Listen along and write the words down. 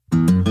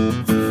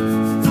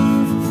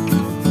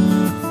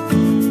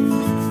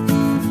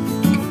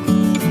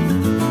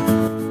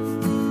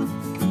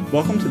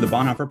Welcome to the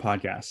Bonhoeffer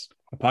Podcast,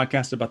 a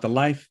podcast about the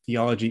life,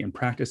 theology, and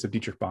practice of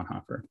Dietrich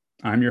Bonhoeffer.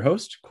 I'm your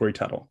host, Corey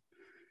Tuttle.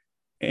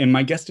 And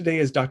my guest today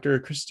is Dr.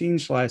 Christine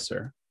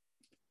Schliesser.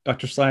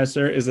 Dr.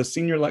 Schliesser is a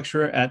senior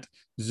lecturer at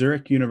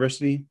Zurich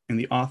University and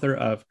the author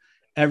of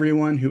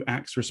Everyone Who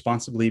Acts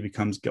Responsibly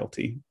Becomes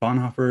Guilty,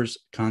 Bonhoeffer's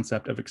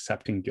Concept of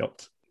Accepting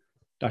Guilt.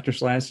 Dr.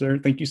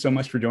 Schliesser, thank you so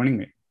much for joining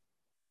me.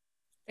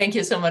 Thank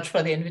you so much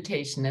for the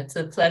invitation. It's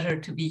a pleasure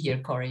to be here,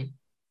 Corey.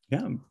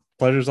 Yeah,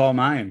 pleasure's all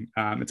mine.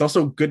 It's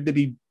also good to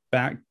be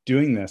back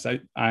doing this.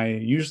 I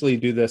usually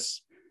do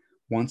this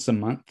once a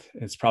month.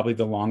 It's probably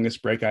the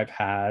longest break I've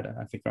had.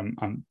 I think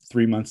I'm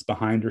 3 months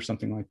behind or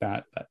something like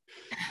that. But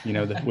you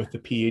know, with the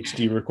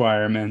PhD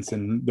requirements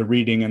and the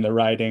reading and the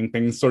writing,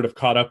 things sort of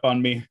caught up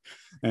on me.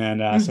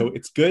 And so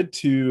it's good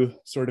to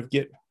sort of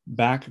get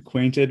back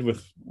acquainted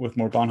with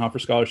more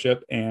Bonhoeffer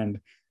scholarship. And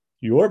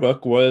your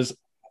book was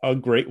a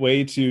great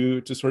way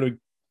to sort of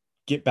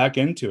get back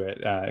into it.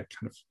 It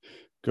kind of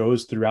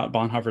goes throughout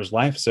Bonhoeffer's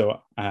life. So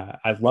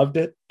I loved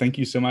it. Thank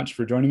you so much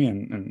for joining me,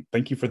 and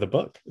thank you for the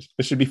book.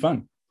 This should be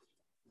fun.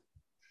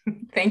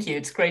 Thank you.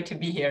 It's great to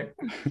be here.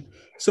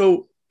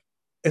 So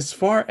as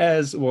far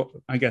as, well,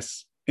 I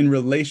guess in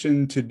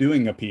relation to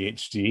doing a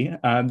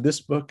PhD,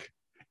 this book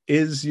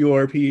is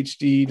your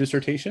PhD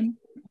dissertation?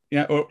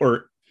 Yeah,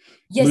 or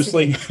yes,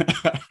 loosely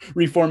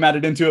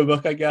reformatted into a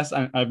book, I guess.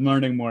 I'm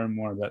learning more and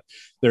more that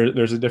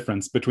there's a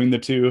difference between the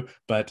two,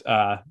 but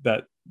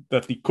that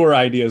the core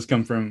ideas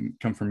come from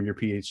your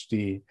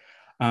PhD.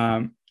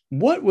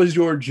 What was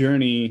your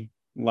journey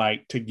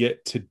like to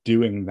get to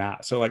doing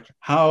that? So like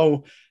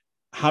how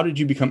did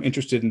you become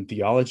interested in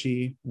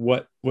theology?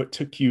 What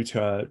took you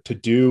to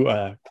do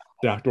a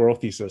doctoral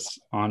thesis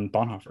on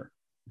Bonhoeffer?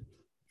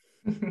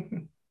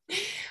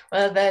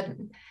 Well, that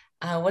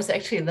was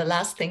actually the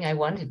last thing I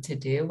wanted to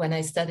do. When I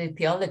studied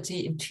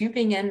theology in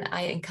Tübingen,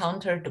 I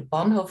encountered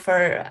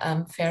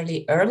Bonhoeffer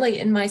fairly early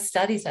in my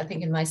studies, I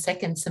think in my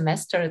second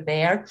semester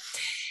there.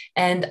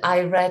 And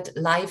I read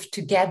Life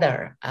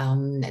Together,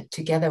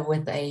 together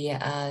with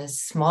a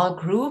small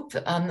group.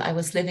 I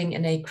was living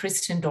in a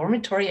Christian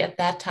dormitory at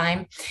that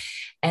time,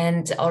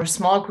 and our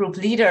small group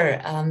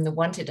leader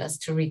wanted us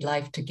to read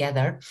Life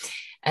Together.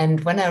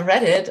 And when I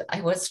read it,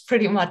 I was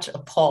pretty much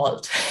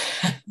appalled.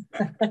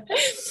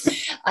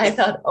 I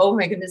thought, oh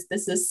my goodness,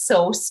 this is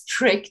so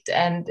strict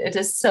and it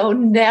is so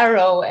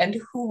narrow,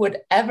 and who would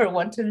ever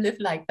want to live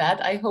like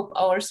that? I hope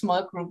our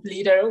small group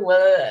leader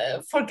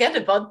will forget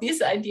about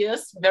these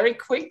ideas very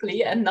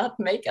quickly and not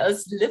make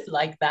us live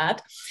like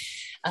that.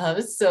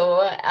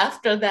 So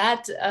after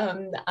that,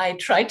 I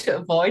tried to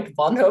avoid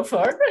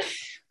Bonhoeffer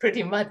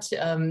pretty much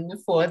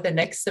for the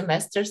next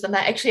semesters. And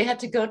I actually had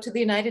to go to the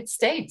United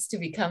States to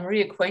become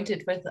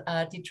reacquainted with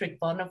Dietrich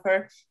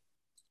Bonhoeffer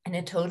in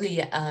a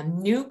totally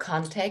new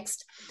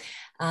context,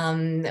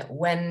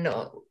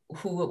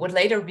 who would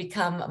later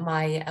become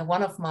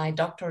one of my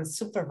doctoral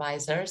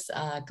supervisors,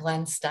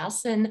 Glenn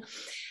Stassen,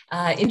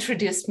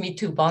 introduced me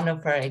to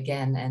Bonhoeffer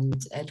again, and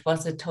it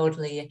was a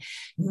totally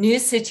new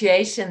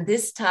situation.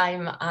 This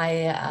time,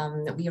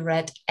 we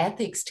read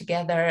Ethics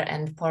together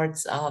and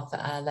parts of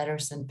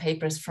Letters and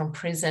Papers from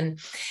Prison,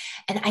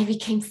 and I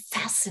became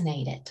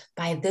fascinated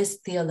by this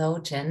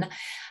theologian.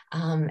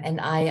 And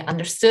I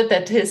understood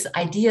that his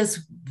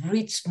ideas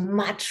reached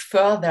much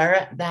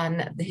further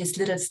than his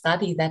little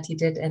study that he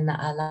did in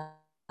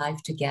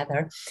Life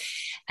Together.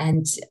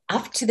 And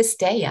up to this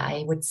day,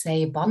 I would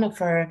say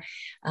Bonhoeffer,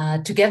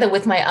 together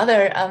with my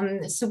other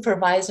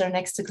supervisor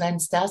next to Glenn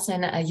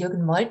Stassen,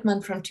 Jürgen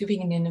Moltmann from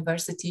Tübingen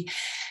University,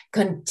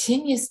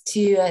 continues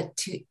to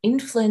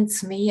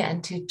influence me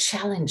and to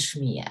challenge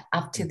me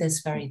up to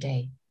this very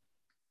day.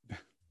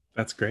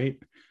 That's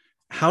great.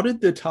 How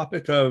did the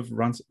topic of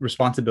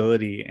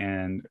responsibility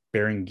and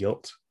bearing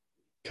guilt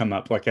come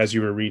up, like as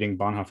you were reading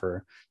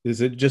Bonhoeffer? Is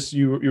it just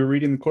you were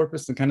reading the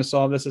corpus and kind of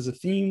saw this as a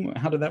theme?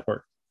 How did that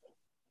work?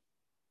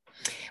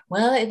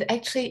 Well, it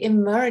actually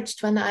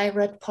emerged when I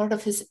read part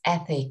of his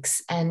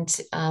Ethics, and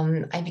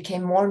I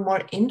became more and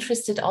more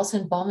interested also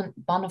in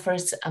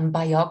Bonhoeffer's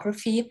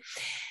biography.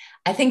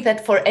 I think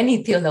that for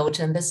any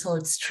theologian, this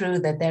holds true,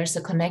 that there's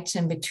a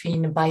connection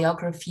between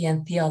biography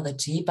and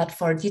theology. But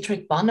for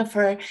Dietrich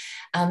Bonhoeffer,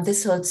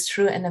 this holds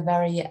true in a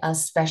very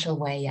special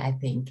way, I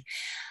think.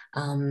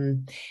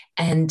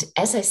 And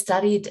as I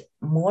studied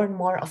more and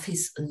more of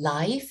his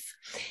life,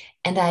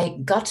 and I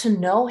got to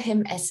know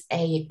him as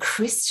a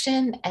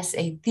Christian, as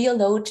a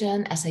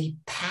theologian, as a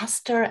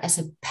pastor, as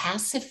a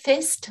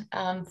pacifist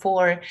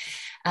for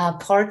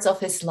parts of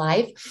his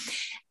life.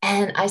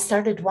 And I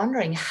started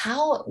wondering,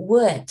 how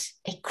would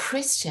a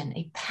Christian,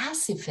 a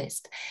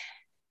pacifist,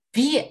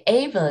 be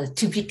able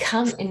to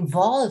become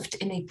involved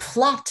in a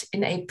plot,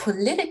 in a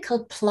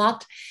political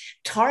plot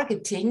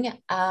targeting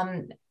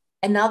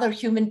another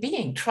human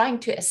being, trying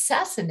to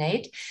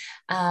assassinate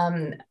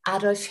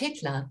Adolf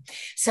Hitler?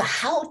 So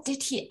how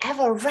did he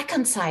ever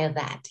reconcile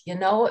that? You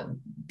know,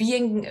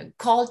 being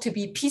called to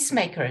be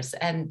peacemakers,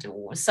 and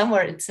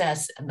somewhere it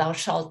says, thou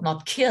shalt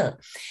not kill,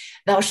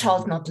 thou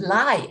shalt not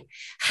lie.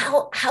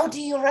 How do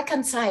you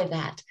reconcile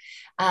that?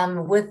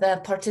 with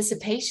the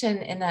participation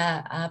in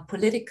a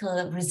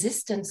political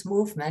resistance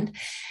movement.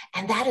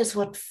 And that is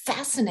what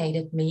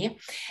fascinated me.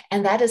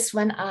 And that is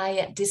when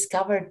I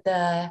discovered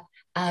the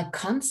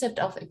concept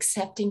of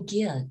accepting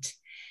guilt.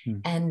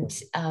 And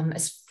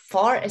as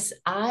far as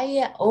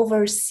I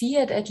oversee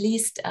it, at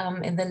least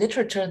in the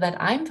literature that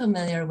I'm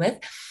familiar with,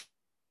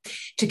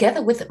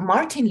 together with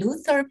Martin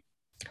Luther,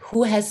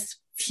 who has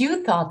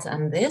few thoughts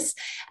on this,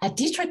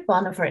 Dietrich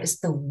Bonhoeffer is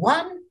the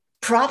one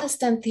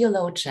Protestant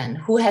theologian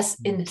who has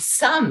in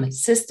some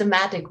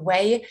systematic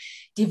way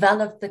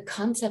developed the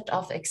concept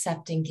of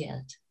accepting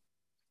guilt.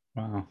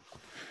 Wow.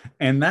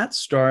 And that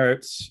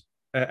starts,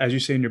 as you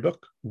say in your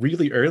book,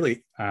 really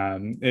early.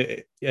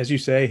 As you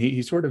say,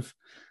 he sort of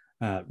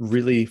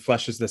really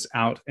fleshes this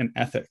out in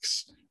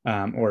ethics,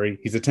 or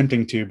he's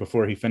attempting to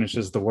before he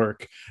finishes the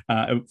work,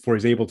 before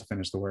he's able to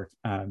finish the work.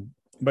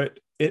 But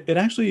it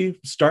actually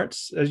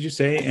starts, as you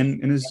say,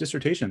 in his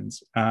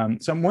dissertations.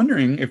 So I'm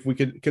wondering if we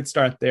could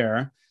start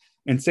there.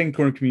 In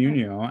Sanctorum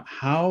Communio,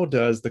 how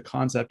does the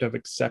concept of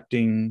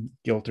accepting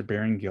guilt or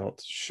bearing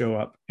guilt show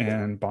up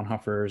in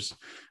Bonhoeffer's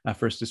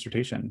first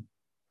dissertation?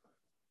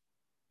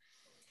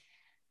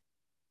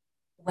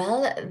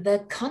 Well,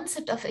 the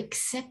concept of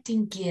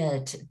accepting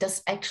guilt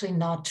does actually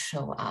not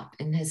show up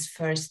in his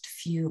first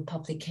few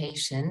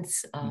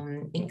publications,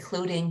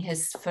 including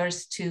his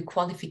first two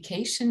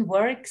qualification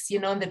works. You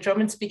know, in the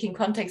German-speaking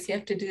context, you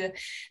have to do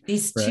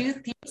these two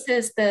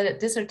theses, the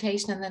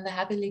dissertation and then the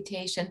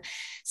habilitation.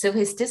 So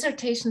his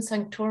dissertation,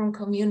 Sanctorum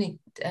Communio,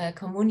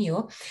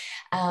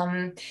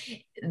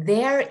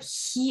 there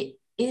he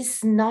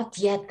is not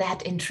yet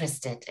that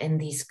interested in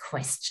these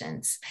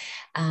questions.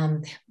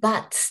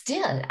 But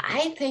still,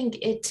 I think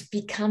it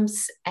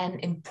becomes an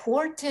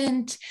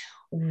important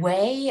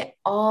way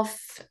of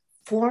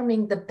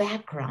forming the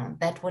background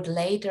that would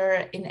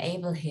later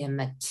enable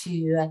him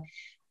to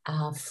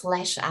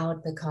flesh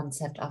out the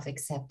concept of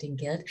accepting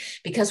guilt.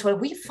 Because what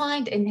we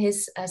find in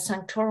his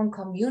Sanctorum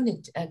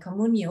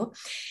Communio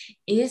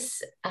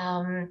is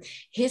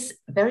his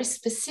very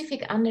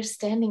specific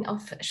understanding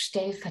of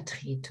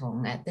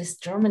Stellvertretung, this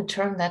German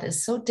term that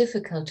is so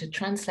difficult to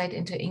translate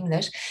into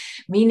English,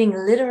 meaning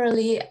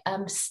literally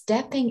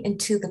stepping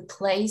into the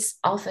place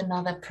of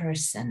another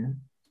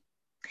person.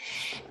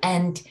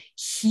 And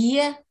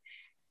he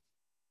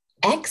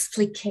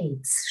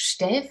explicates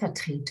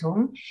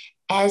Stellvertretung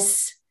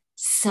as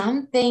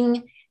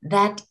something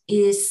that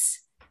is,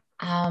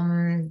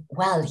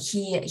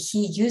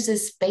 he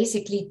uses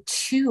basically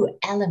two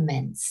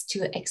elements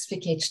to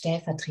explicate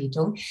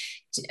Stellvertretung,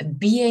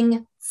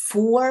 being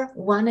for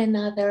one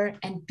another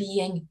and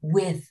being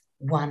with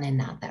one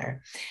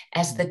another,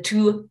 as the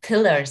two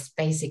pillars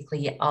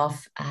basically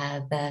of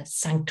the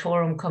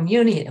Sanctorum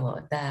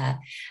Communio, the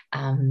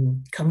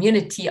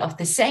community of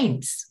the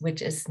saints,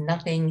 which is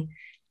nothing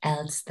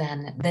else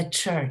than the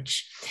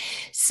church.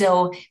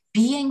 So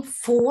being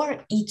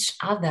for each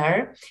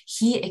other,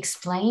 he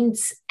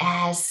explains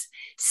as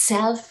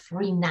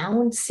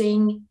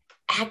self-renouncing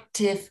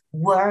active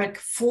work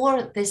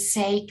for the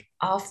sake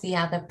of the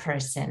other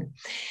person.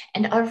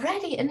 And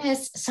already in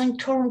his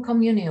Sanctorum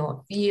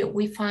Communio,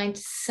 we find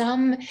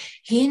some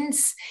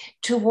hints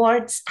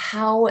towards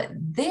how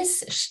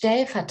this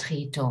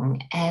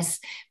Stellvertretung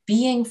as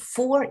being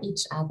for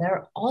each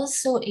other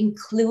also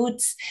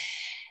includes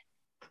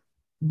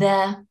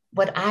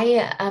what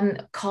I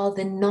call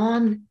the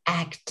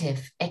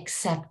non-active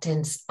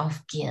acceptance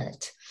of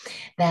guilt.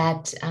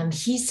 That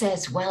he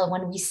says, well,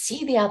 when we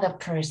see the other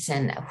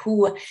person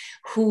who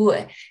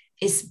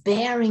is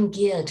bearing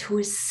guilt, who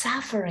is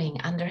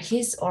suffering under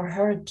his or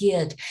her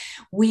guilt,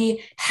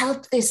 we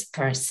help this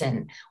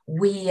person.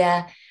 We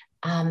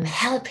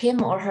help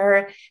him or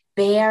her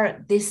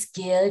bear this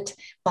guilt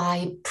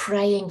by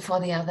praying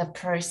for the other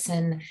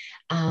person,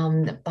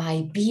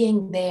 by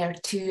being there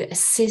to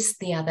assist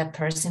the other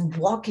person,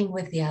 walking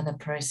with the other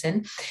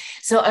person.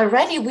 So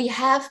already we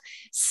have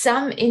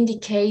some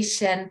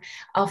indication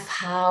of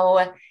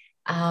how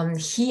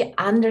he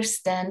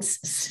understands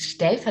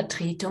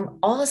Stellvertretung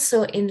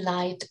also in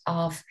light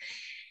of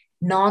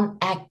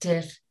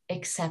non-active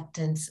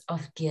acceptance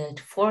of guilt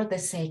for the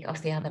sake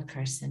of the other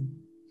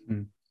person.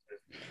 Mm.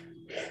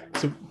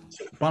 So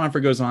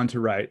Bonhoeffer goes on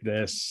to write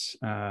this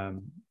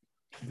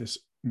this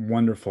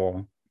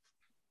wonderful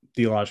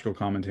theological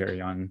commentary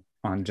on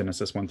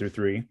Genesis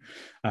 1-3,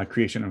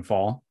 creation and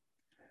fall.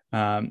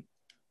 I'm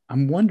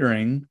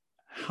wondering,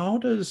 how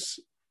does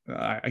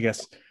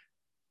Bonhoeffer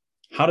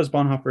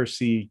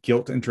see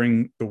guilt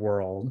entering the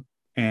world,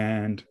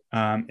 and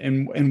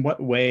in what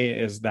way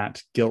is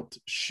that guilt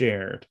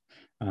shared?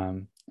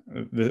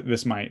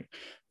 This might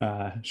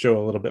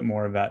show a little bit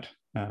more of that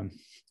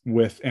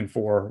with and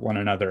for one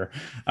another.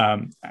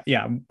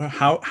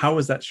 How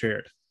is that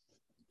shared?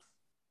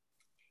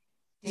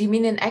 Do you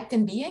mean in act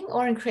and being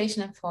or in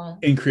creation and fall?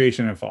 In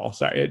creation and fall.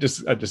 Sorry, I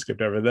just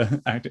skipped over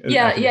the act.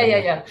 Yeah, Act and yeah, yeah,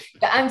 being. yeah.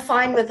 Yeah, I'm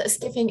fine with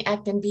skipping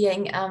act and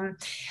being.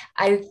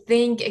 I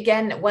think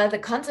again, well, the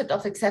concept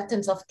of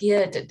acceptance of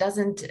guilt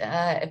doesn't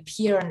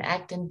appear in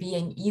act and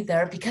being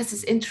either, because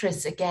his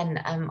interests again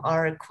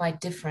are quite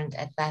different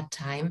at that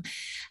time.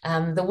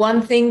 The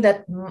one thing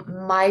that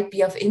might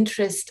be of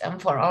interest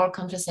for our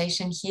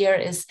conversation here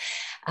is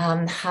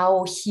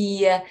how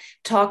he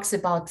talks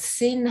about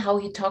sin, how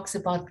he talks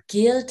about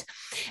guilt.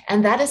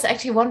 And that is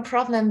actually one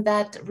problem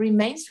that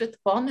remains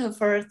with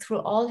Bonhoeffer through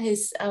all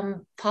his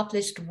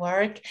published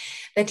work,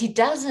 that he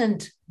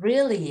doesn't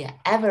really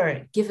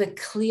ever give a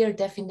clear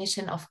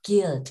definition of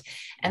guilt.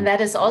 And that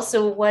is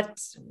also what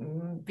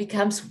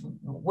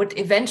would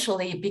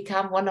eventually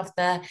become one of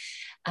the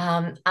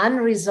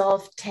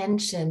unresolved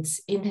tensions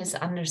in his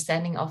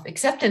understanding of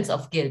acceptance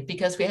of guilt,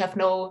 because we have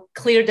no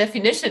clear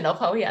definition of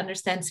how he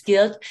understands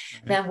guilt.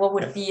 Then what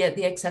would be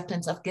the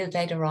acceptance of guilt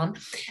later on?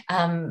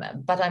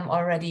 But I'm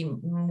already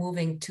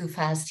moving too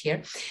fast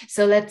here.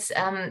 So let's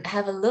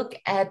have a look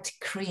at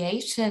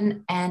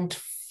creation and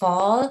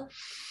fall.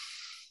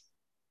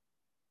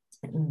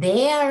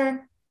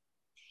 There,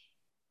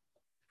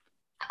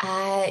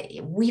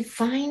 we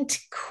find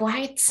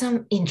quite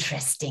some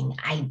interesting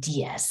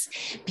ideas,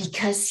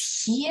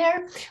 because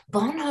here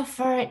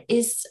Bonhoeffer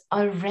is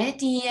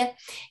already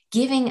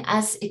giving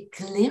us a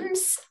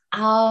glimpse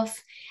of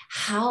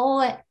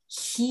how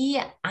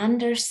he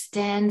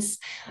understands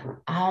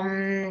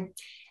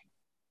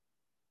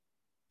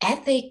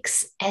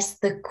ethics as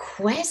the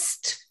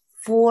quest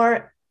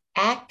for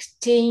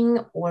acting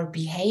or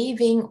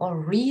behaving or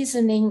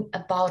reasoning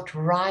about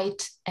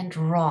right and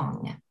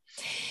wrong.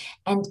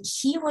 And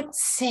he would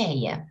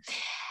say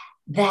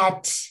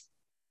that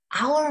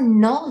our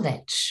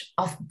knowledge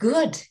of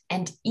good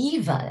and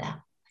evil,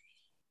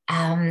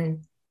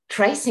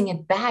 tracing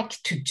it back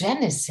to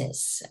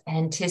Genesis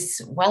and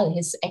his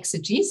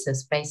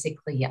exegesis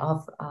basically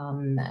of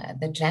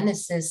the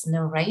Genesis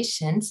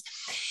narrations,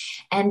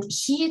 and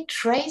he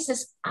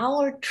traces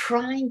our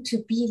trying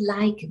to be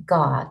like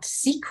God,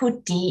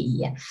 sicut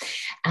Dei,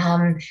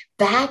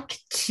 back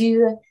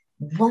to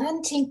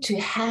wanting to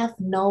have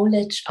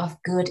knowledge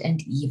of good and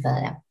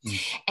evil.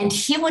 And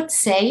he would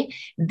say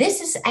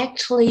this is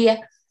actually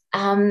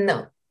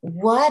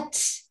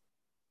what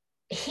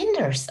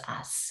hinders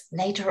us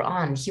later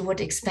on. He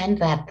would expand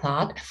that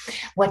thought.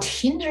 What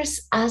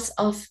hinders us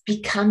of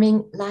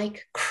becoming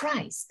like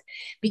Christ?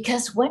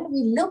 Because when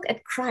we look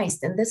at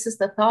Christ, and this is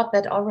the thought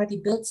that already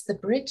builds the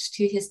bridge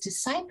to his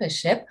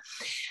discipleship,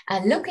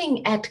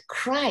 looking at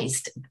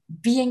Christ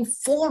being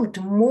formed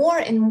more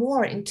and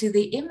more into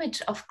the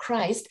image of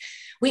Christ,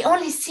 we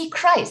only see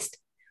Christ.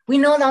 We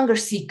no longer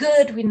see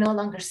good, we no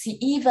longer see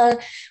evil,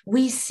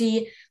 we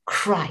see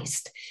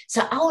Christ.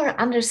 So our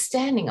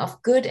understanding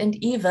of good and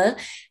evil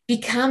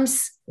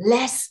becomes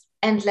less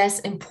and less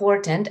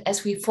important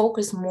as we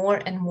focus more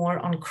and more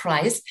on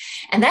Christ.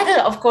 And that,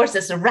 of course,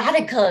 is a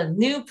radical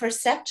new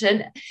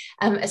perception,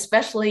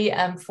 especially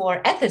for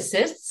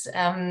ethicists.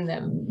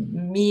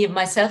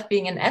 Myself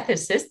being an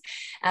ethicist,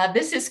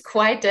 this is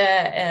quite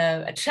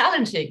a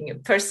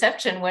challenging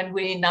perception when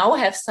we now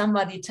have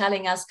somebody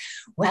telling us,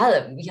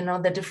 well,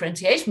 the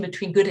differentiation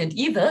between good and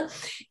evil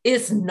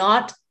is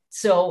not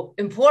so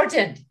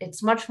important.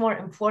 It's much more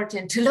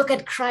important to look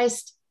at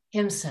Christ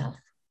himself.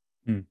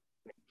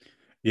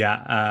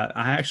 Yeah,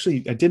 I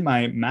did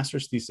my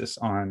master's thesis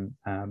on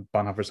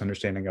Bonhoeffer's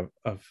understanding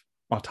of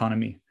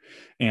autonomy,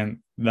 and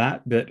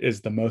that bit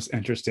is the most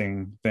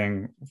interesting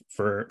thing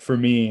for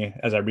me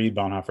as I read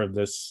Bonhoeffer.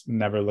 This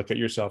never look at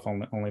yourself,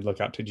 only look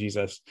out to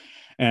Jesus.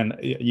 And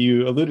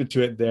you alluded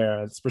to it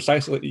there. It's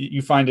precisely,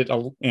 you find it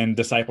in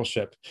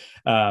discipleship,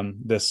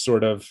 this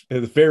sort of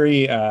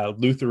very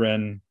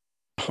Lutheran,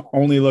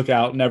 only look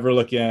out, never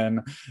look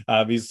in,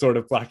 these sort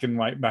of black and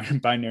white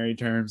binary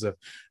terms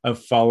of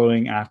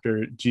following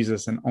after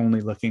Jesus and only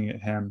looking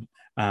at him,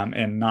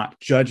 and not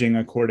judging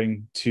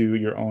according to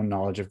your own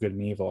knowledge of good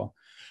and evil.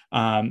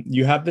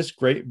 You have this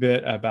great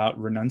bit about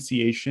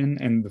renunciation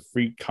and the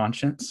free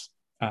conscience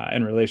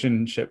in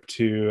relationship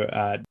to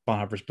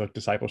Bonhoeffer's book,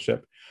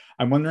 Discipleship.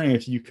 I'm wondering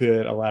if you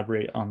could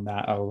elaborate on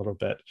that a little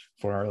bit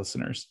for our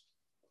listeners.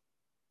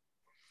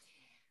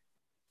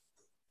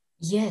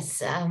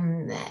 Yes,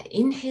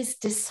 in his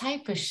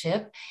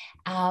discipleship,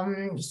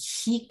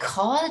 he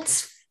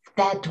calls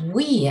that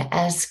we,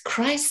 as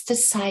Christ's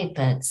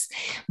disciples,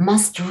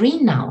 must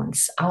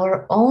renounce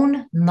our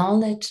own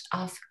knowledge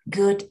of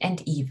good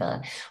and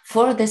evil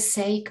for the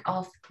sake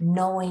of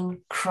knowing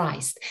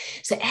Christ.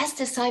 So as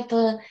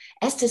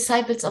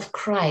disciples of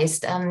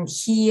Christ,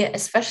 he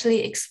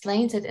especially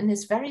explains it in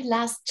his very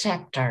last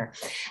chapter,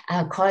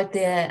 called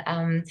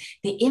the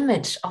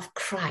image of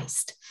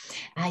Christ.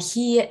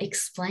 He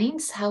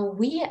explains how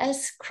we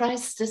as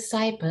Christ's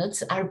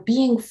disciples are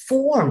being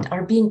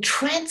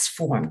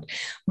transformed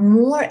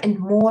more and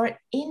more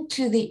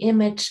into the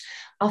image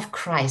of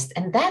Christ.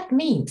 And that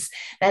means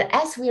that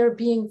as we are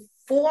being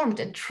formed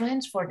and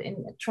transformed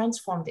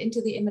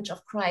into the image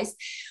of Christ,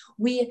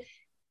 we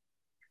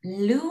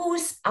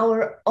lose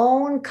our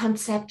own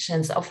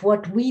conceptions of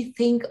what we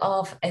think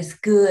of as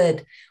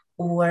good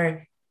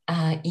or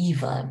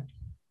evil.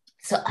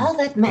 So all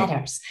that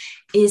matters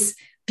is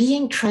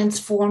being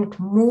transformed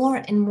more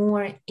and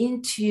more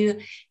into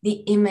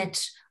the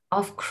image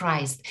of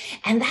Christ.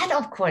 And that,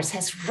 of course,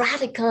 has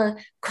radical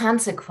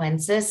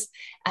consequences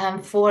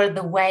for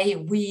the way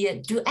we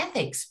do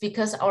ethics,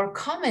 because our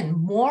common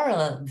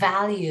moral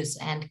values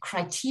and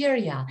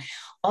criteria,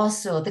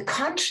 also the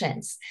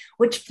conscience,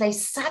 which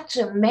plays such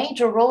a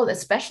major role,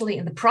 especially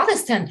in the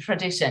Protestant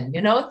tradition,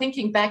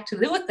 thinking back to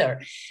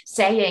Luther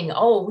saying,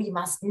 oh, we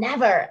must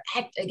never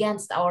act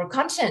against our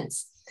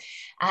conscience.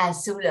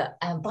 So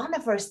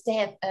Bonhoeffer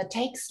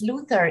takes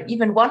Luther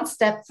even one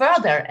step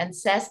further and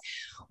says,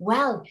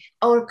 well,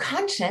 our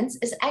conscience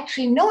is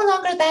actually no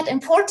longer that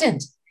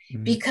important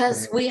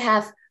because we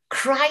have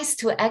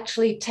Christ who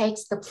actually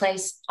takes the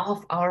place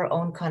of our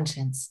own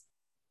conscience.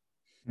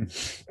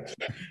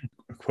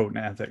 A quote in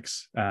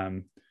ethics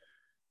where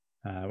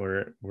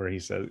he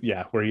says,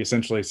 where he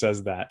essentially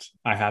says that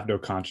I have no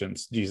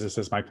conscience, Jesus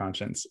is my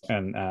conscience,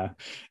 and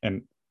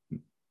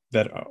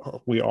that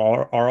we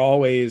are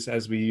always,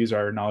 as we use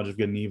our knowledge of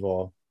good and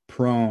evil,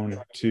 prone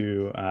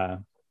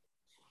to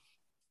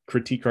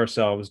critique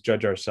ourselves,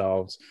 judge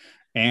ourselves,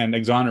 and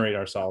exonerate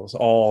ourselves,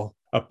 all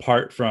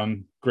apart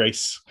from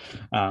grace,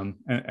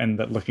 and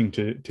that looking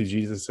to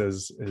Jesus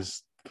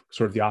is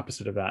sort of the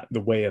opposite of that, the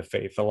way of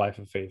faith, the life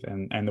of faith,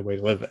 and the way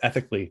to live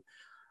ethically.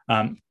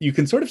 You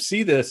can sort of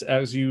see this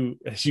as you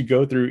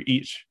go through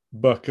each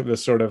book of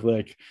this sort of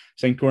like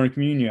Sanctorum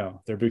Communio.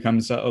 There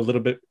becomes a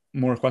little bit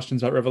more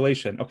questions about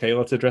revelation. Okay,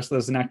 let's address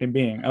this as an acting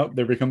being. Oh,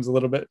 there becomes a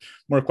little bit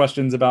more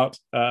questions about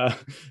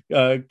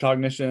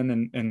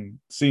cognition and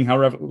seeing how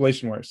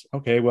revelation works.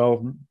 Okay,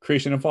 well,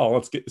 creation and fall.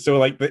 Let's get so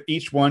like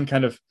each one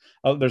kind of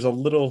there's a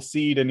little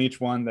seed in each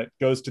one that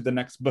goes to the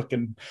next book.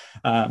 And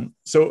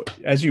so,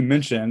 as you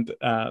mentioned,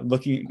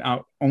 looking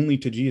out only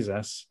to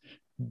Jesus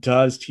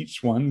does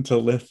teach one to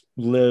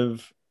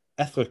live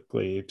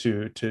ethically,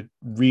 to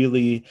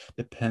really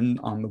depend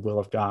on the will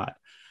of God.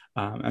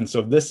 And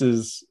so this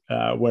is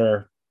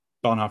where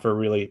Bonhoeffer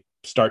really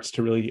starts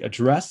to really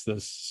address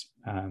this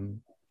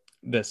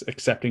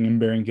accepting and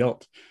bearing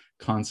guilt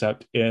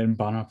concept in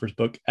Bonhoeffer's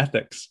book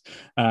Ethics.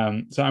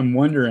 So I'm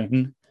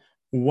wondering,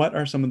 what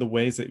are some of the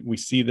ways that we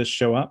see this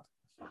show up?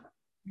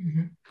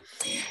 Mm-hmm.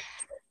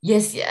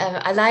 Yes,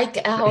 I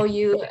like how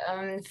you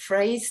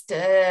phrased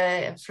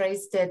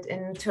it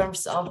in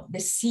terms of the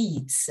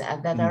seeds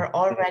that are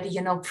already,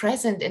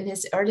 present in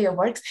his earlier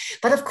works.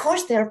 But of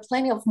course, there are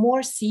plenty of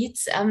more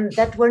seeds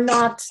that were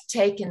not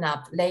taken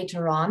up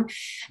later on.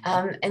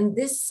 And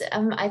this,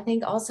 I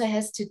think, also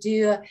has to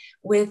do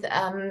with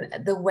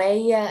the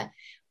way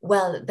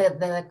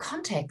the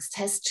context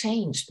has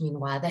changed,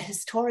 meanwhile, the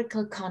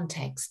historical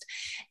context.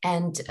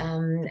 And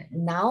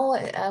now,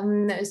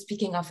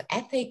 speaking of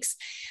ethics,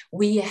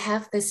 we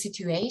have the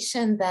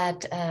situation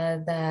that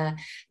the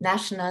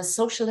National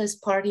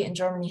Socialist Party in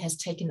Germany has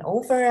taken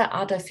over.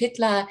 Adolf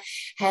Hitler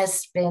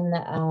has been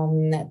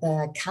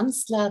the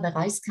Kanzler, the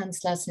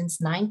Reichskanzler,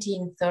 since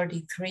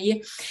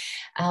 1933.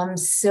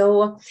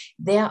 So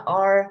there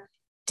are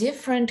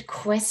different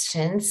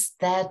questions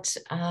that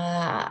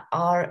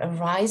are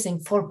arising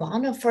for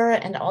Bonhoeffer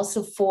and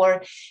also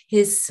for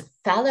his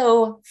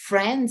fellow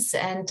friends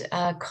and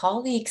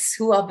colleagues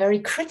who are very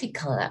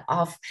critical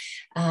of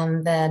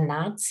the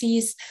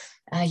Nazis.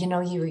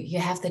 You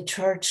have the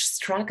church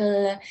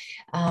struggle,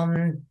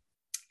 and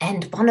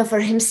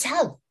Bonhoeffer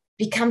himself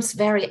becomes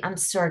very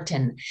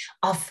uncertain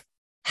of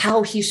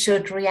how he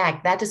should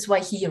react. That is why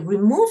he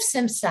removes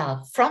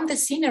himself from the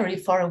scenery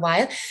for a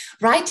while,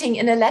 writing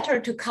in a letter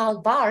to Karl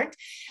Barth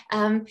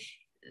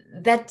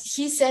that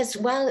he says,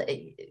 well,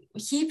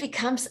 he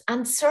becomes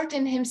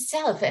uncertain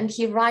himself, and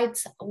he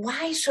writes,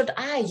 why should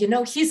I?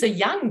 He's a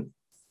young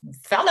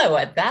fellow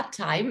at that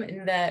time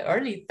in the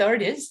early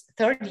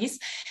 30s.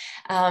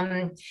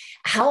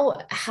 How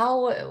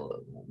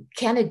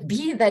can it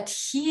be that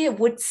he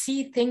would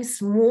see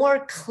things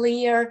more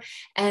clear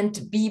and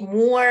be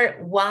more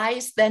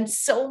wise than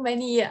so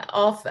many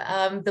of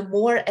the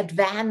more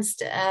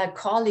advanced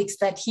colleagues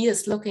that he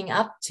is looking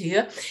up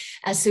to?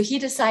 So he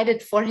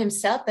decided for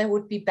himself that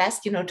would be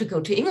best, to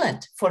go to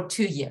England for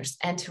 2 years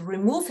and to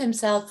remove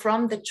himself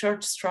from the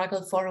church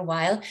struggle for a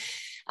while.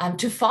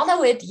 To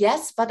follow it,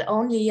 yes, but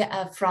only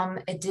from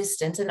a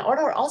distance, in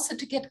order also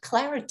to get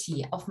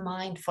clarity of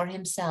mind for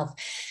himself.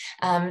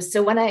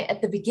 So when I, at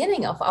the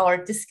beginning of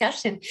our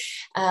discussion,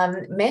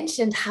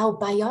 mentioned how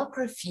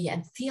biography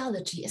and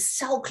theology is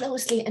so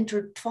closely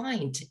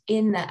intertwined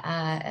in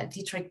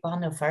Dietrich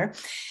Bonhoeffer,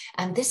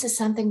 and this is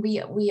something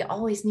we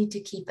always need to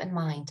keep in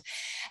mind.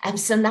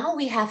 So now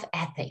we have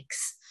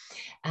ethics.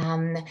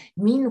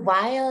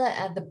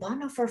 Meanwhile, the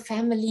Bonhoeffer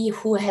family,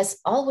 who has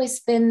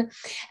always been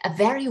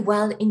very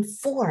well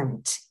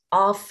informed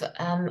of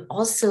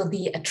also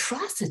the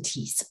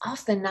atrocities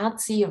of the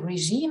Nazi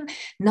regime,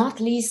 not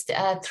least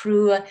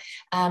through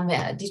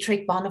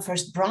Dietrich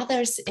Bonhoeffer's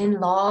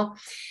brothers-in-law,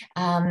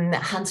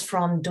 Hans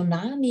from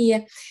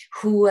Donani,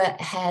 who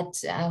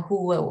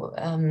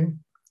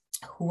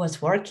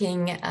was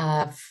working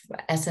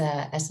as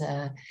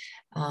a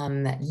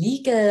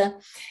legal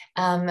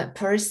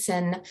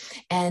person,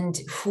 and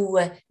who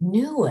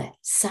knew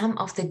some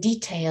of the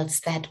details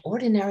that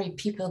ordinary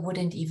people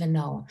wouldn't even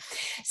know.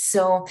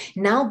 So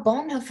now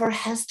Bonhoeffer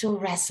has to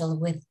wrestle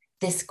with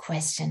this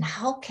question: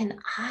 how can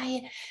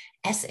I,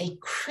 as a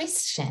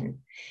Christian,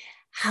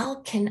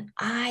 how can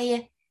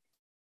I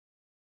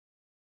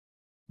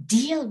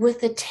deal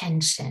with the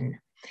tension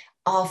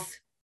of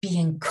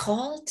being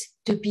called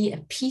to be a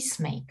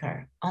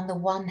peacemaker on the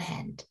one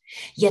hand,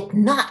 yet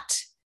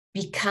not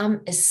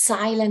become a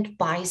silent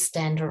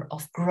bystander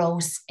of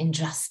gross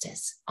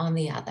injustice on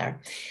the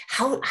other?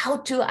 How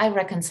do I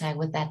reconcile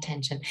with that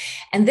tension?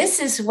 And this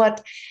is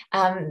what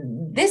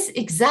this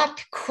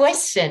exact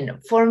question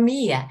for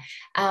me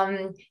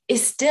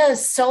is still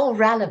so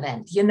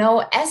relevant. You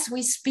know, as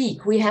we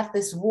speak, we have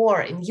this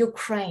war in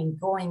Ukraine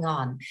going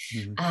on,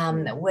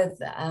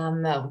 with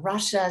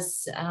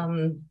Russia's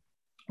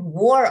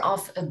war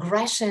of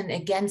aggression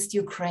against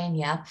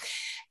Ukraine.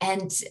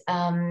 And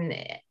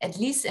at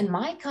least in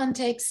my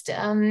context,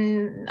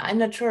 I'm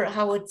not sure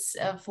how it's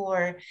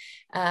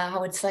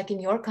how it's like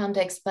in your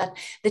context, but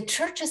the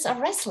churches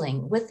are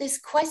wrestling with this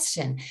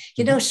question.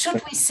 You know,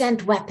 should we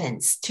send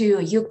weapons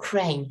to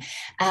Ukraine,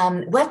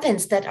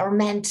 weapons that are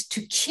meant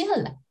to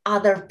kill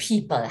other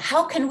people?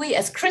 How can we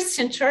as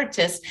Christian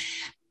churches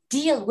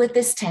deal with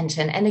this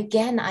tension? And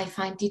again, I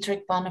find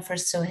Dietrich Bonhoeffer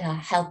so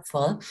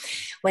helpful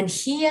when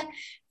he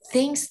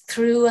thinks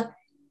through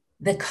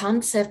the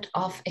concept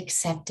of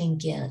accepting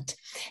guilt.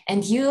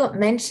 And you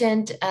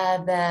mentioned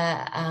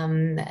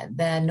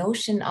the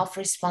notion of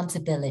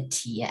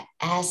responsibility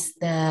as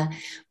the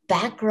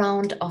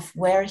background of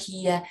where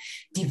he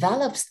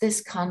develops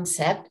this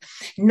concept,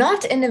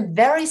 not in a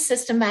very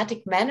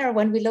systematic manner.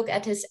 When we look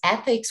at his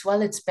ethics,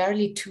 well, it's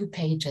barely 2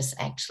 pages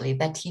actually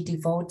that he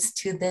devotes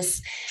to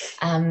this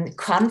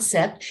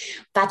concept,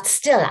 but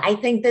still, I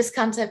think this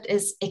concept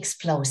is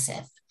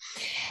explosive.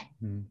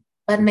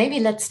 But maybe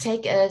let's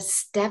take a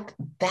step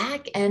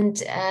back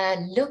and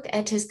look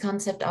at his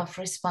concept of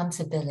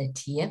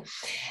responsibility.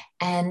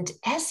 And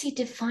as he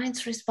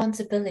defines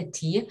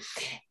responsibility,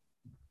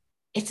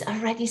 it's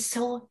already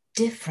so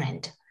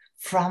different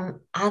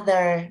from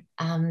other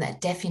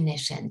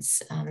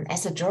definitions.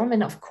 As a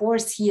German, of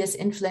course, he is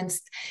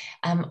influenced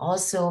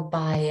also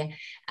by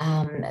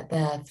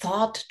the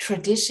thought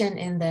tradition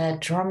in the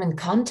German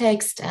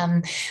context.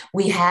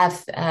 We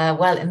have,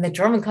 well, in the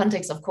German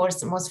context, of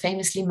course, most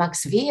famously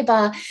Max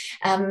Weber,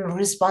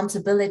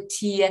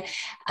 responsibility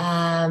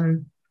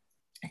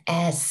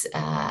as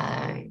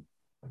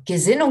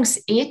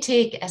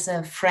Gesinnungsethik as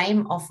a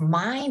frame of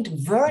mind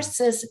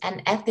versus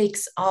an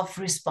ethics of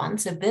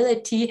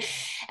responsibility,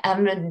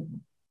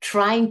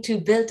 trying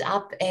to build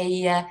up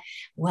a,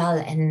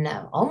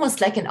 almost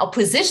like an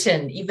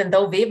opposition, even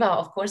though Weber,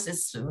 of course,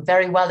 is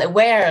very well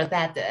aware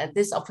that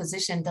this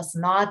opposition does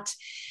not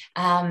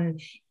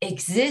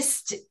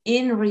exist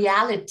in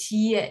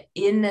reality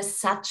in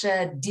such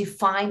a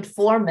defined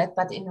format,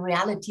 but in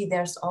reality,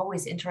 there's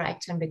always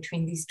interaction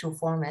between these two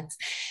formats.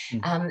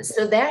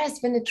 So there has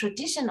been a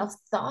tradition of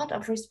thought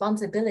of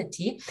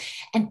responsibility,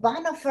 and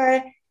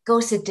Bonhoeffer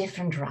goes a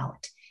different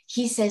route.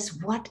 He says,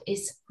 what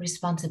is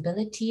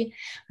responsibility?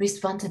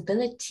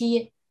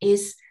 Responsibility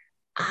is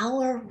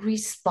our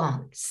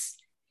response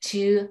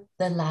to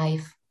the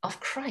life of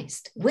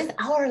Christ. With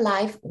our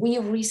life, we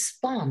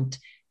respond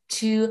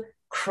to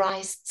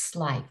Christ's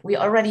life. We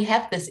already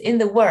have this in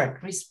the word,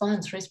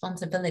 response,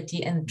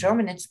 responsibility. In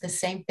German, it's the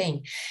same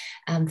thing.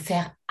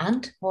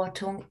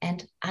 Verantwortung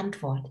and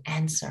Antwort,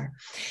 answer.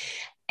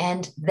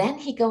 And then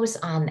he goes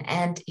on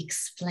and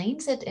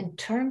explains it in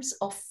terms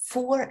of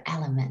 4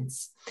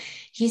 elements.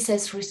 He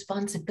says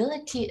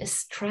responsibility is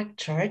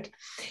structured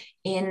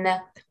in,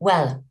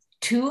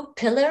 2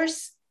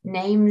 pillars,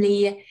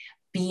 namely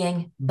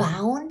being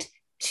bound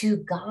to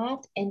God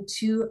and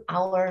to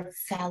our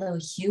fellow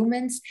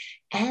humans,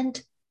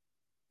 and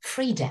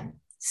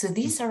freedom. So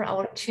these are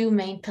our 2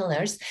 main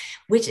pillars,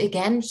 which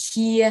again,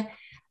 he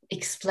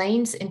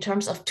explains in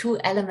terms of 2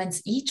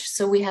 elements each.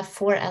 So we have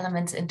 4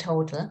 elements in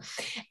total.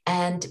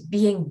 And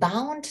being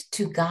bound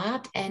to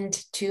God and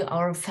to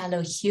our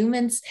fellow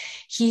humans,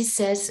 he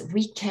says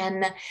we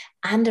can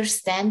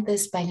understand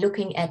this by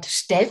looking at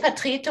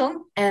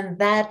Stellvertretung, and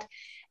that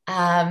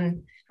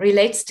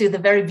relates to the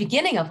very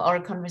beginning of our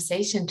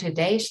conversation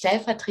today.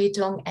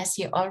 Stellvertretung, as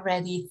he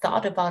already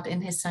thought about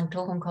in his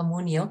Sanctorum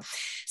Communio.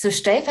 So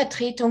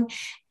Stellvertretung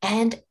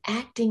and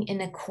acting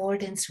in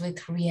accordance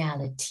with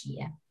reality.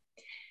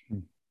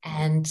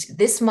 And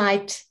this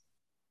might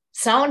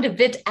sound a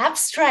bit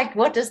abstract.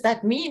 What does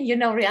that mean? You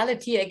know,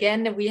 reality,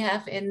 again, we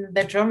have in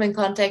the German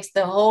context,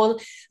 the whole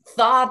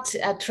thought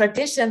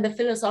tradition, the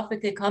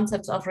philosophical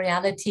concepts of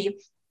reality.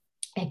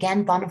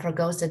 Again, Bonhoeffer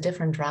goes a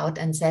different route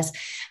and says,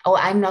 oh,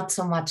 I'm not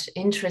so much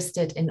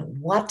interested in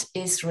what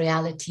is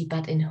reality,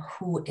 but in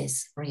who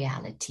is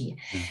reality.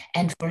 Mm.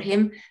 And for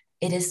him,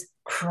 it is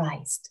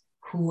Christ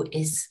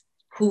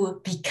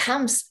who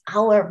becomes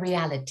our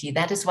reality.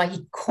 That is why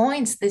he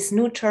coins this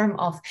new term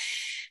of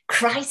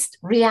Christ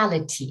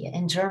reality,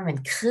 in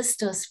German,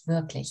 Christus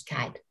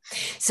Wirklichkeit.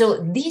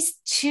 So these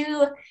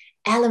two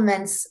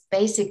elements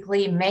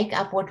basically make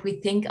up what we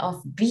think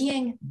of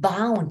being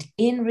bound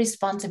in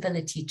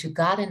responsibility to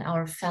God and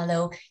our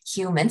fellow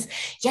humans.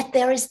 Yet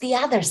there is the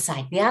other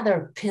side, the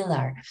other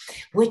pillar,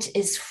 which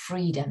is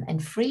freedom.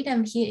 And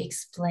freedom he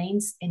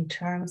explains in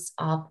terms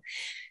of,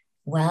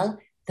 well,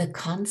 the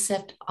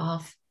concept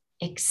of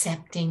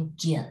accepting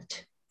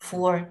guilt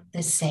for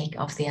the sake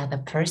of the other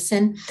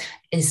person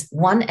is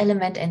one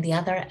element, and the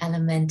other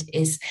element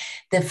is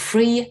the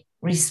free,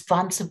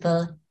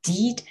 responsible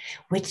deed,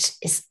 which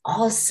is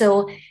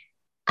also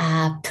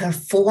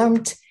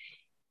performed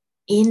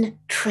in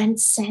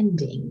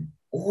transcending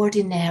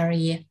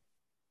ordinary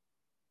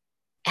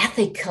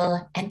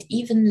ethical and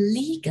even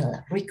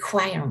legal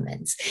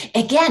requirements.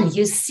 Again,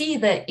 you see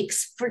the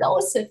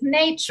explosive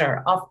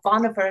nature of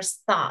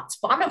Bonhoeffer's thoughts.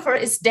 Bonhoeffer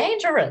is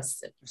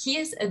dangerous. He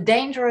is a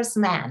dangerous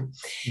man.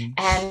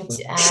 And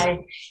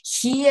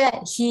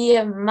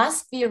he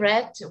must be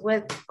read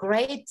with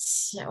great,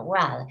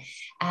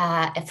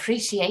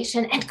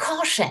 appreciation and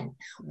caution.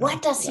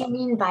 What does he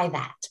mean by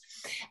that?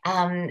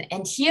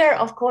 And here,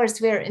 of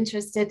course, we're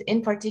interested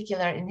in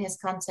particular in his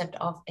concept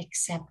of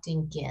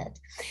accepting guilt.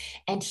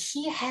 And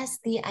he has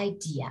the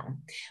idea,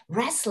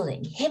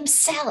 wrestling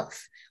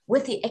himself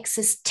with the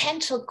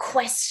existential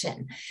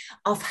question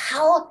of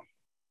how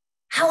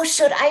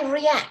should I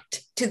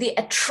react to the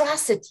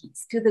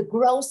atrocities, to the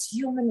gross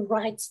human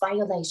rights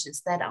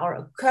violations that are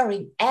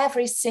occurring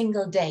every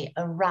single day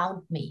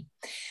around me?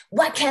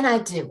 What can I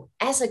do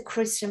as a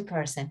Christian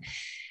person?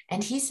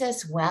 And he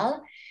says,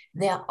 well,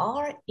 there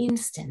are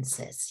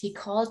instances, he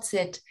calls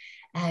it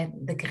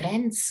the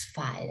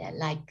Grenzfall,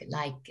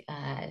 like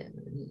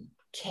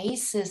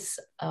cases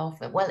of,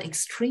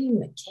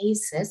 extreme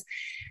cases,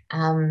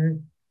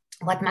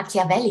 what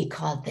Machiavelli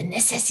called the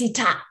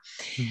necessità,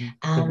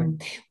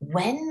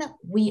 when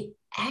we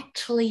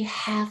actually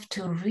have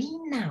to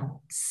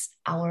renounce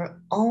our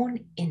own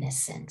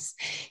innocence.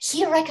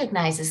 He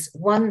recognizes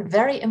one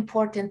very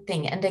important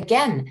thing. And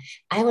again,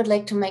 I would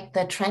like to make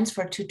the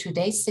transfer to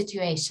today's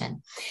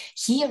situation.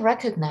 He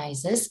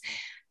recognizes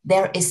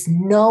there is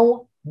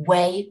no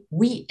way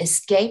we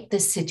escape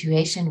this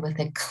situation with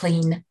a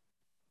clean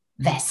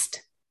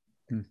vest.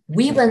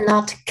 We will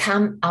not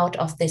come out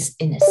of this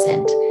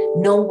innocent.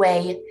 No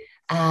way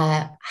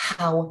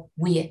how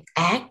we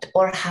act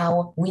or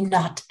how we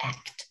not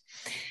act.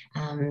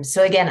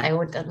 So again, I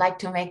would like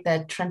to make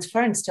the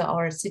transference to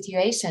our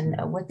situation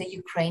with the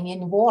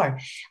Ukrainian war.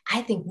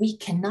 I think we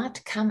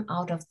cannot come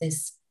out of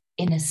this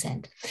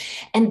innocent.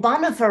 And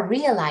Bonhoeffer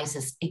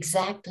realizes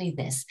exactly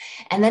this.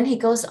 And then he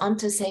goes on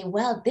to say,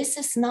 well, this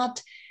is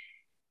not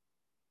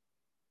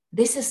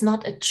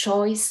a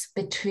choice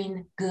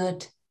between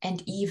good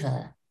and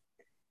evil.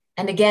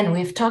 And again,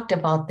 we've talked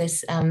about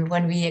this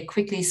when we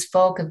quickly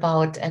spoke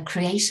about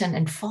creation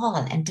and fall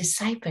and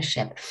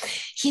discipleship.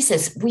 He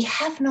says, we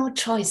have no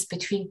choice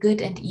between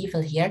good and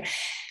evil here.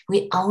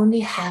 We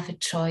only have a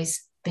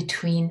choice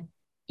between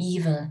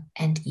evil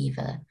and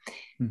evil.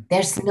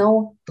 There's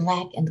no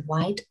black and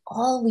white.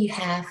 All we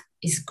have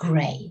is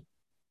gray.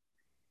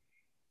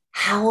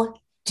 How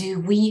do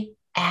we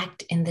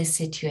act in this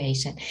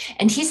situation?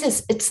 And he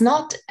says, it's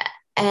not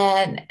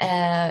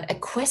a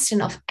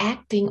question of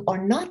acting or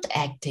not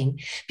acting,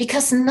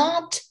 because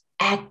not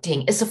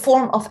acting is a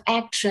form of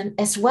action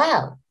as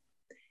well.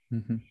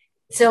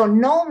 So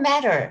no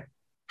matter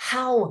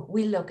how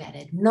we look at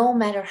it, no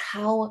matter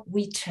how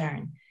we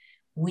turn,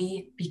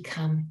 we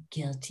become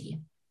guilty.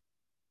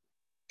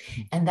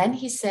 And then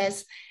he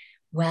says,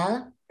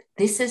 well,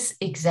 this is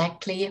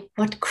exactly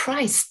what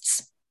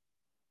Christ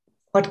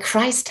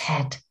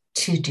had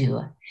to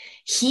do.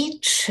 He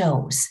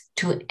chose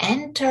to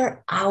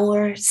enter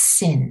our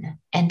sin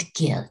and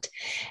guilt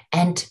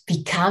and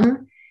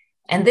become,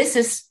 and this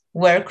is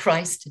where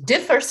Christ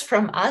differs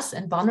from us,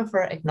 and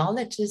Bonhoeffer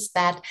acknowledges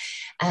that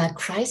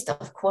Christ,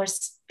 of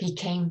course,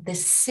 became the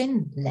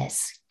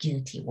sinless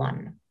guilty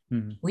one.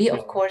 We,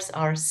 of course,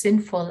 are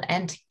sinful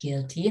and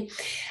guilty.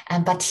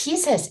 But he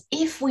says,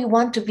 if we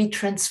want to be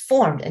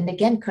transformed, and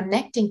again,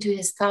 connecting to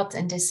his thoughts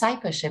and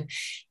discipleship,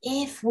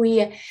 if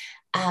we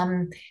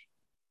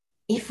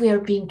are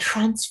being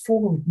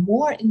transformed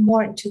more and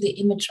more into the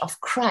image of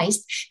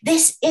Christ,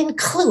 this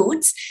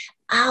includes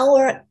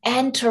our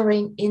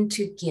entering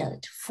into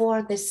guilt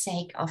for the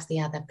sake of the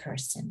other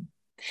person.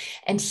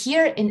 And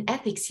here in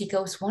ethics, he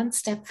goes one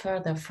step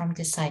further from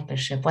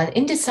discipleship. While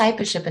in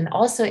discipleship and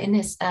also in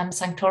his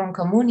Sanctorum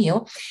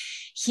Communio,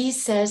 he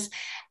says,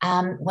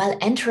 while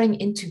entering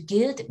into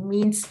guilt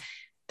means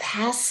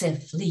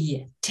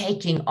passively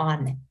taking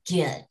on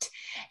guilt.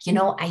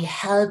 I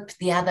help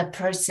the other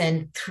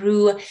person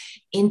through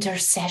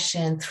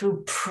intercession,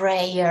 through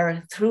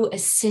prayer, through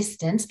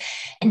assistance.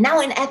 And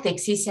now in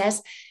ethics, he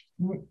says,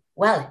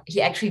 well,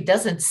 he actually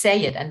doesn't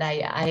say it, and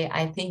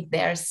I think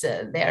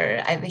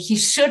he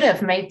should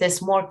have made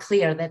this more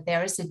clear, that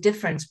there is a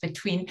difference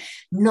between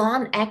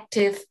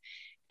non-active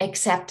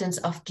acceptance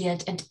of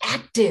guilt and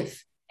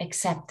active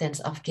acceptance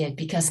of guilt,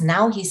 because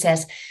now he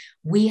says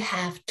we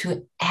have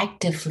to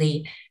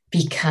actively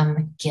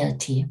become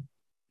guilty.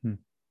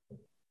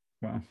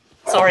 Wow.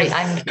 Sorry,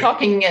 I'm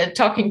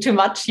talking too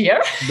much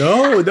here.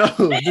 No,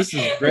 this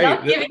is great.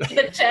 Not giving you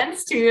the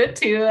chance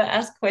to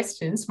ask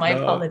questions. My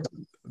apologies.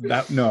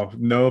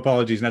 No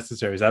apologies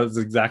necessary. That was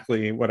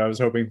exactly what I was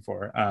hoping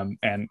for.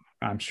 And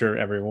I'm sure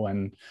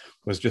everyone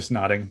was just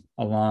nodding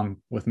along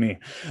with me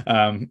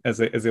as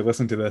they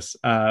listen to this.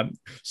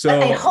 So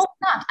but I hope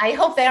not. I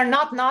hope they're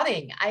not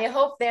nodding. I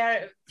hope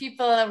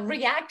people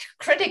react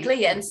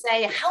critically and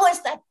say, how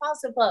is that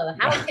possible?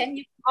 How can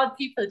you call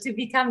people to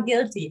become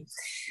guilty?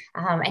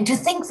 And to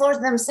think for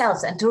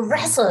themselves and to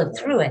wrestle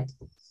through it.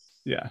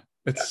 Yeah,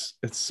 it's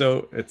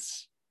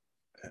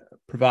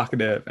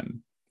provocative and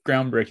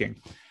groundbreaking.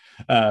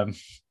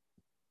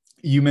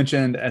 You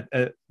mentioned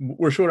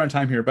we're short on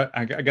time here, but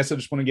I guess I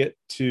just want to get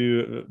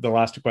to the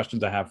last two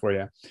questions I have for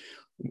you.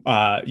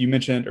 You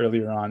mentioned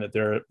earlier on that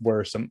there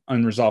were some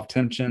unresolved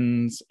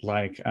tensions,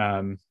 like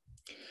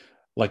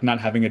not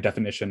having a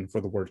definition for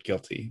the word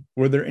guilty.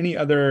 Were there any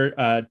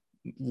other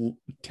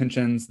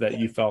tensions that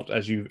you felt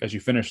as you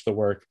finished the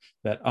work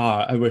that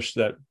I wish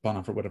that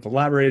Bonhoeffer would have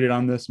elaborated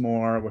on this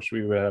more? I wish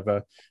we would have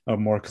a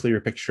more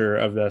clear picture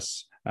of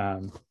this.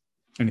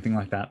 Anything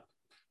like that?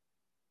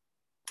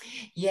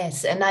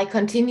 Yes, and I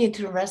continue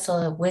to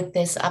wrestle with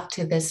this up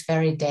to this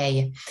very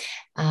day.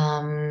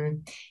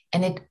 And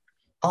it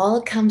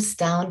all comes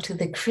down to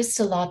the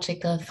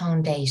Christological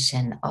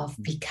foundation of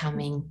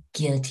becoming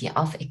guilty,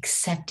 of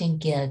accepting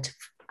guilt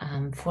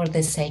for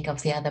the sake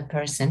of the other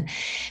person,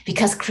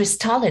 because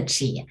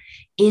Christology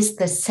is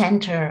the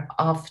center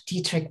of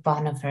Dietrich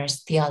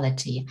Bonhoeffer's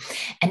theology.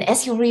 And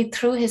as you read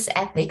through his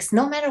ethics,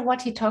 no matter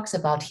what he talks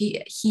about,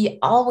 he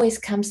always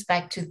comes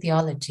back to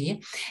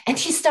theology, and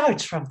he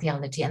starts from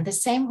theology. And the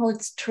same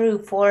holds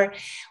true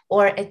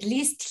or at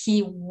least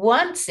he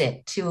wants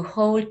it to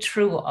hold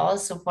true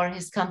also for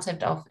his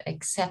concept of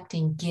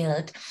accepting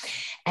guilt.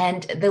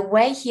 And the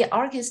way he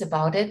argues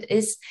about it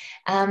is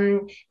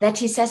that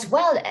he says,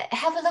 well,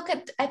 have a look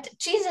at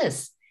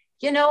Jesus.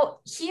 He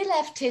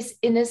left his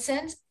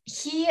innocence.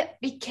 He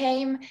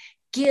became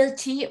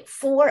guilty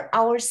for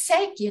our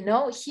sake.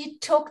 He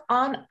took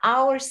on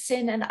our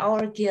sin and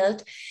our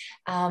guilt.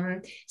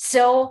 And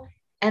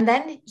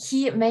then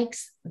he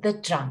makes the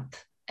jump.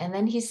 And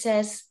then he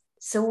says,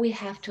 so we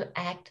have to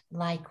act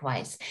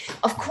likewise.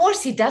 Of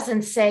course, he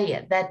doesn't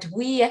say that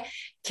we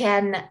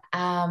can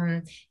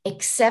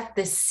accept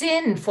the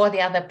sin for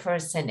the other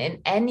person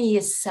in any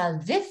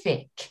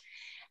salvific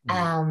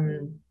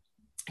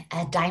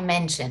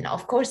dimension.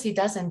 Of course, he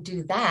doesn't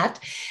do that.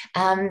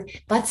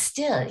 But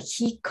still,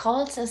 he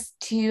calls us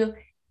to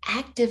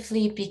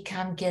actively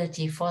become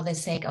guilty for the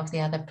sake of the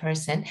other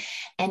person.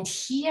 And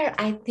here,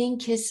 I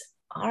think his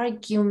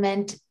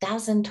argument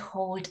doesn't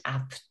hold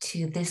up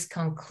to this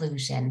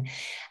conclusion.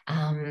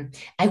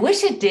 I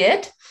wish it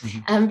did,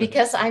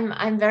 because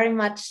I'm very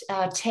much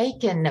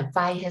taken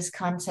by his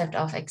concept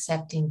of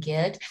accepting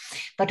guilt.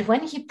 But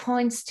when he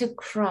points to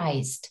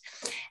Christ,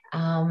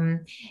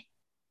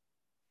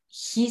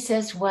 he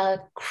says,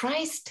 well,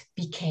 Christ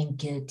became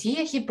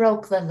guilty. He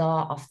broke the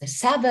law of the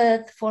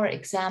Sabbath, for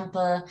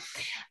example.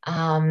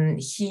 And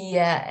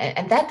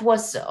that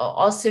was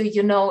also,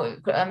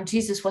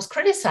 Jesus was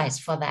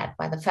criticized for that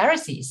by the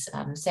Pharisees,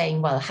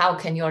 saying, well, how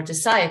can your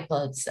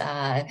disciples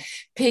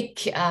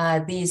pick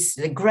these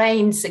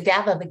grains,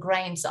 gather the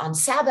grains on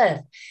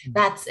Sabbath?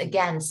 That's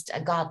against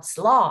God's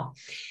law.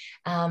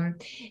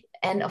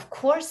 And of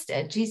course,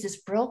 Jesus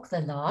broke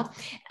the law,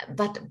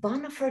 but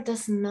Bonhoeffer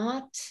does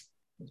not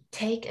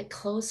take a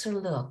closer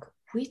look.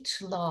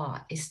 Which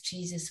law is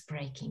Jesus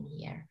breaking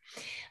here?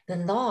 The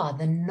law,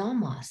 the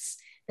nomos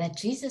that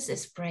Jesus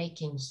is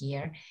breaking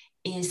here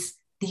is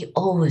the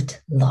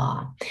old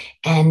law.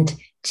 And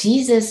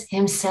Jesus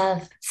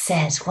himself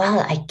says, well,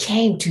 I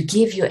came to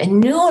give you a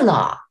new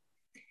law.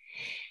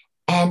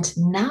 And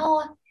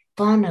now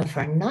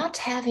Bonhoeffer, not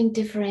having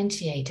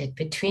differentiated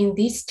between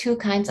these two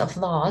kinds of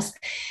laws,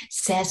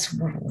 says,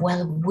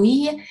 well,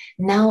 we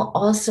now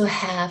also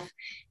have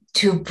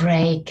to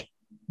break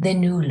the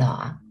new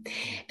law,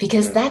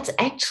 because that's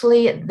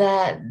actually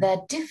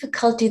the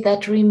difficulty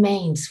that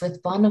remains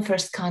with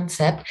Bonhoeffer's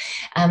concept.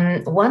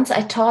 Once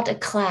I taught a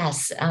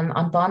class on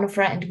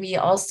Bonhoeffer, and we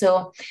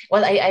also,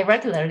 I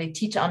regularly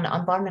teach on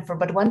Bonhoeffer,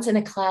 but once in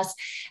a class,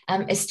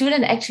 a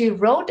student actually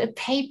wrote a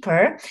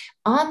paper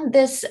on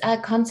this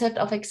concept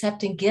of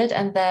accepting guilt,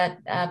 and the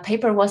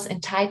paper was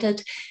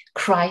entitled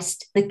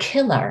Christ the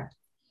Killer.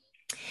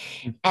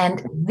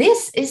 And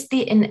this is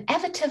the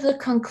inevitable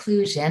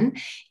conclusion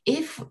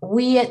if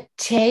we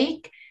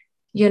take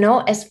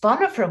as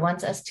Bonhoeffer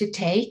wants us to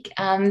take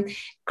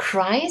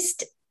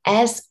Christ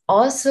as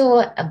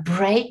also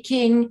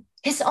breaking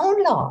his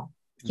own law,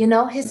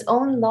 his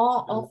own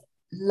law of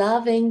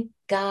loving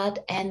God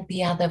and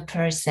the other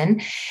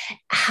person.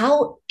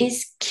 How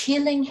is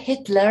killing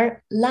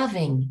Hitler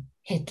loving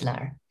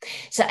Hitler?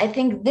 So I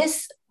think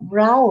this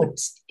route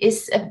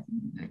is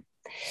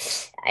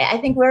I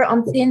think we're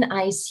on thin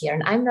ice here,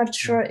 and I'm not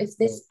sure if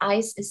this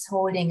ice is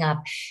holding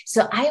up.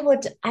 So I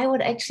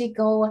would actually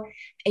go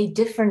a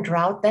different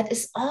route that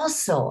is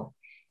also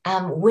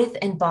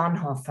within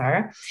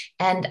Bonhoeffer,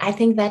 and I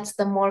think that's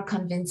the more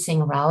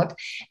convincing route,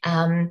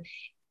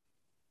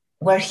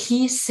 where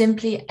he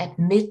simply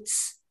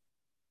admits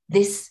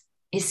this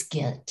is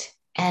guilt,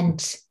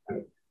 and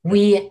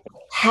we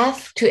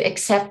have to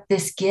accept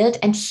this guilt.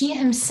 And he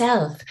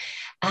himself,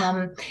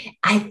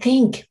 I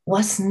think,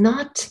 was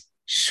not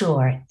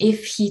sure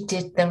if he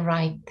did the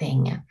right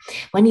thing.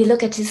 When you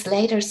look at his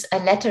letters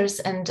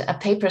and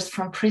papers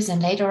from prison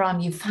later on,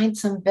 you find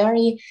some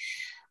very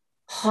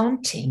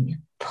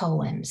haunting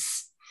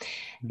poems.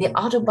 The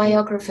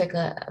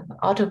autobiographical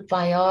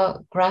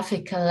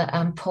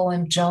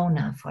poem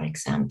Jonah, for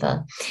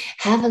example.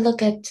 Have a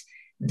look at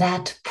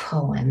that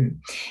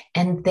poem.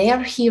 And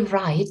there he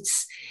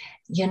writes,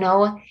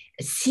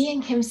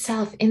 seeing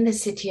himself in the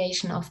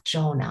situation of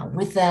Jonah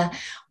with the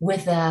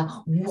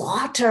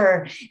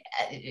water,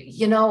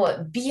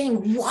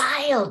 being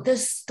wild, the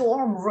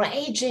storm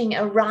raging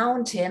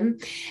around him.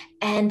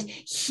 And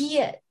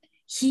he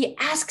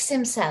asks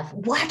himself,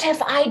 what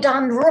have I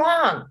done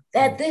wrong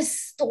that this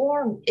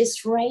storm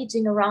is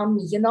raging around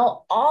me?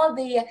 All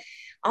the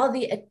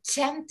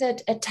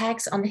attempted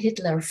attacks on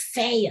Hitler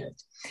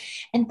failed.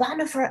 And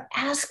Bonhoeffer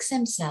asks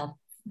himself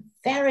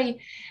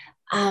very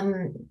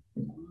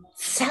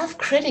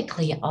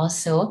self-critically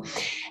also,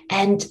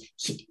 and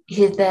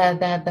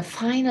the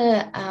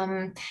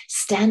final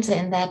stanza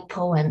in that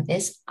poem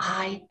is,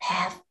 I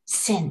have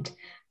sinned,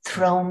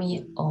 throw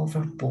me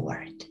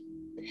overboard.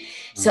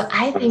 So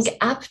I think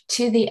up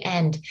to the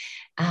end,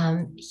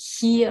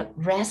 he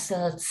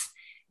wrestles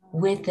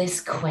with this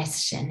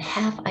question,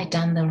 have I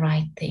done the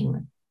right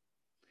thing?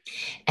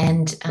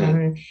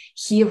 And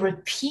he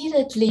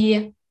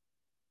repeatedly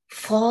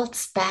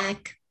falls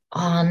back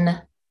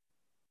on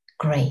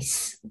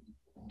grace.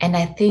 And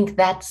I think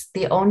that's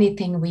the only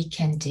thing we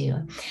can do.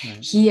 Right.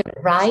 He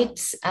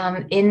writes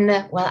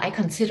I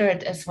consider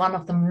it as one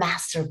of the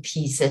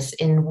masterpieces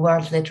in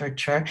world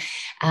literature,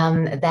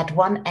 that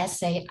one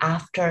essay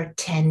after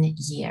 10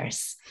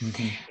 years.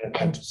 Mm-hmm.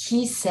 And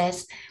he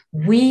says,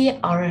 we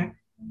are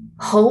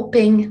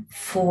hoping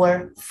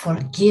for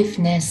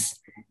forgiveness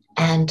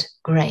and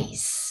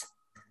grace.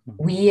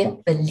 We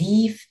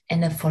believe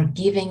in a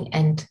forgiving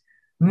and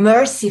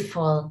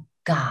merciful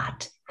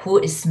God who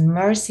is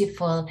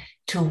merciful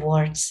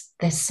towards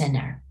the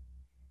sinner.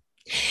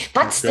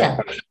 But still,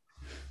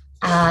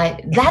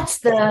 that's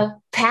the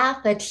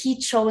path that he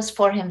chose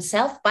for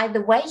himself. By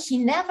the way, he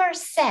never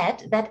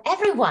said that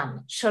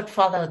everyone should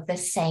follow the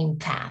same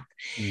path.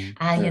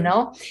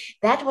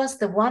 That was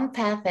the one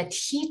path that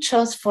he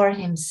chose for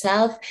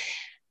himself,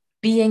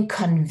 being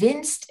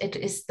convinced it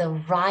is the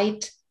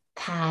right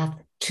path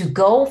to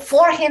go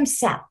for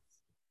himself,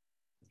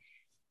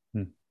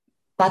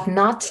 but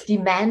not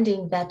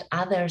demanding that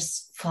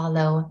others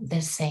follow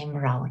the same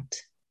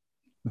route.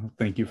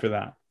 Thank you for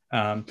that.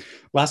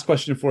 Last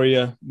question for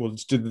you. We'll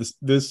just do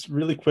this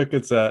really quick.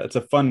 It's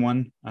a fun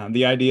one.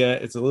 The idea,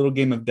 it's a little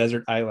game of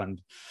Desert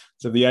Island.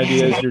 So the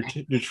idea is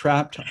you're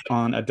trapped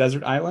on a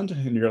desert island,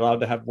 and you're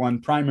allowed to have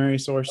one primary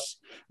source,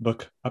 a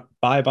book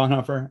by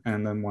Bonhoeffer,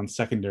 and then one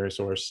secondary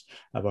source,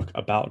 a book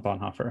about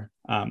Bonhoeffer.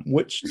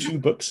 Which two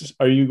books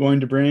are you going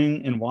to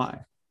bring, and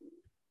why?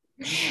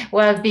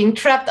 Well, being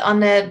trapped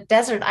on a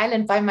desert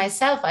island by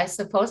myself, I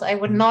suppose I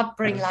would not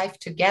bring life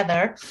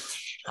together.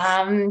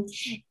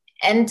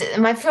 And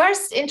my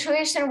first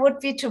intuition would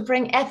be to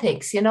bring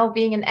ethics,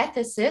 being an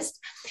ethicist.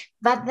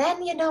 But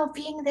then,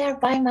 being there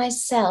by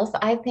myself,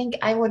 I think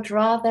I would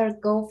rather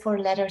go for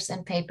letters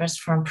and papers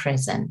from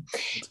prison,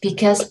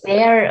 because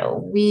there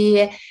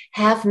we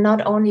have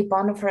not only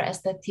Bonhoeffer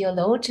as the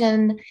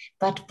theologian,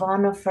 but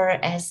Bonhoeffer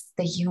as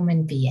the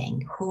human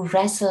being who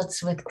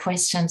wrestles with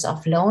questions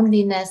of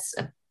loneliness,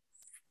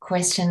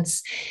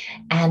 questions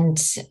and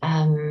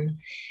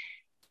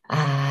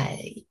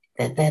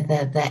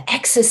the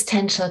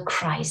existential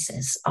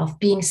crisis of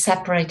being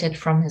separated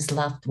from his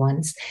loved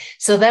ones.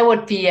 So that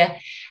would be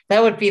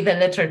the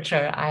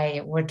literature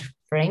I would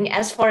bring.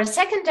 As for a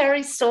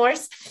secondary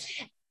source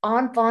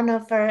on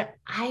Bonhoeffer,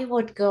 I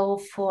would go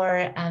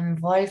for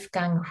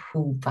Wolfgang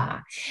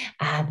Huber,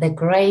 the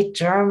great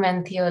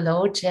German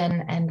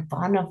theologian and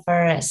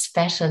Bonhoeffer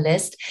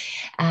specialist.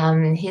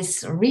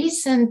 His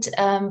recent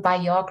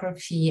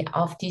biography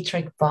of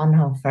Dietrich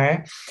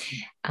Bonhoeffer,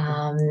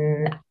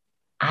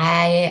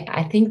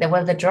 I think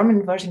that, the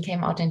German version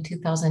came out in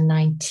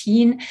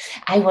 2019.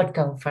 I would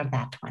go for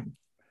that one.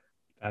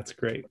 That's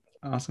great.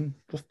 Awesome.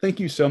 Well, thank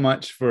you so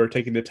much for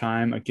taking the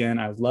time. Again,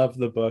 I love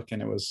the book,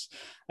 and it's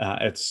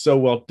so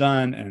well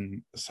done,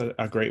 and so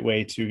a great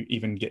way to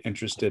even get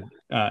introduced to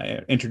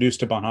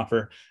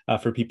Bonhoeffer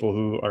for people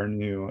who are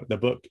new. The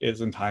book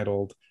is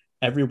entitled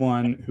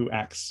 "Everyone Who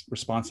Acts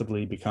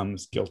Responsibly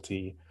Becomes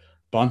Guilty: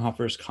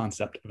 Bonhoeffer's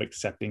Concept of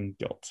Accepting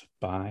Guilt"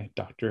 by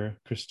Dr.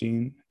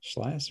 Christine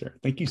Schliesser.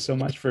 Thank you so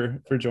much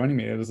for joining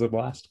me. It was a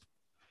blast.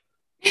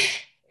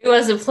 It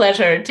was a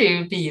pleasure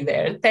to be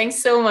there.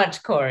 Thanks so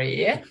much,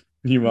 Corey.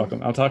 You're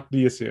welcome. I'll talk to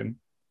you soon.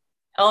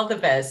 All the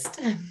best.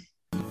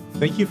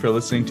 Thank you for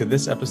listening to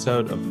this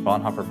episode of the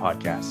Bonhoeffer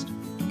Podcast.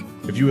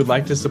 If you would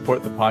like to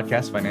support the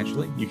podcast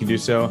financially, you can do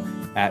so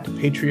at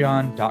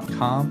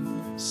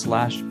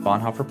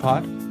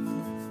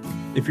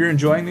patreon.com/BonhoefferPod. If you're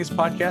enjoying these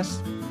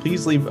podcasts,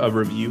 please leave a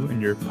review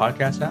in your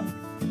podcast app.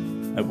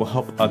 It will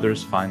help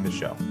others find the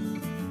show.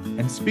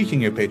 And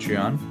speaking of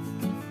Patreon,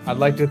 I'd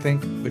like to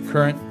thank the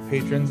current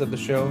patrons of the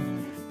show.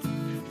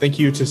 Thank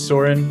you to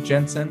Soren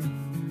Jensen,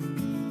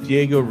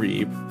 Diego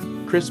Reeb,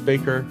 Chris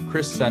Baker,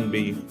 Chris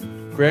Sunby,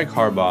 Greg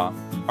Harbaugh,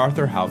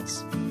 Arthur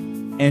Houts,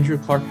 Andrew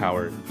Clark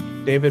Howard,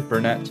 David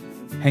Burnett,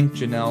 Hank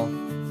Janelle,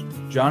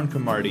 John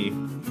Camardi,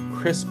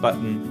 Chris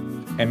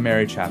Button, and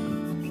Mary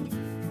Chapman.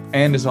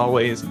 And as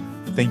always,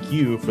 thank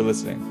you for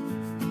listening.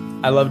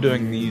 I love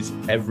doing these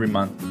every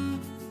month.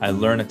 I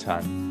learn a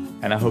ton,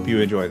 and I hope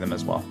you enjoy them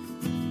as well.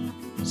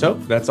 So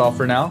that's all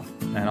for now,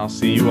 and I'll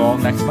see you all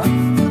next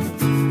month.